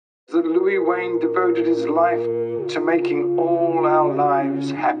that Louis Wain devoted his life to making all our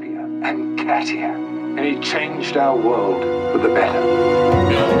lives happier and cattier, and he changed our world for the better.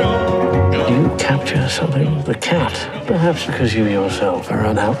 You capture something of the cat, perhaps because you yourself are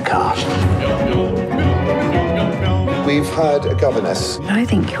an outcast. We've had a governess. I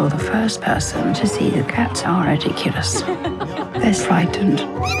think you're the first person to see that cats are ridiculous. They're frightened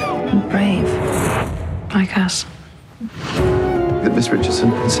and brave, like us. That Miss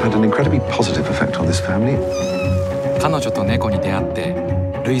Richardson has had an incredibly positive effect on this family. 彼女と猫に出会っ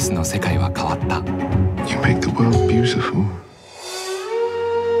てルイスの世界は変わった。 You make the world beautiful.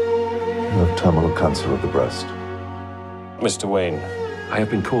 You have terminal cancer of the breast. Mr. Wain, I have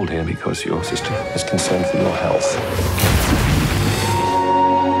been called here because your sister is concerned for your health.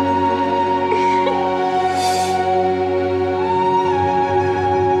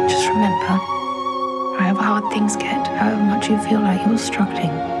 Just remember, however hard things get, however much you feel like you're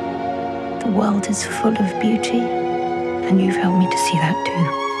struggling, the world is full of beauty, and you've helped me to see that too.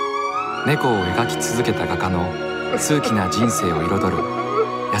 猫を描き続けた画家の数奇な人生を彩る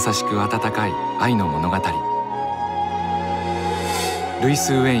優しく温かい愛の物語。ルイ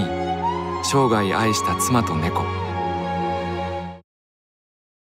ス・ウェイン、生涯愛した妻と猫。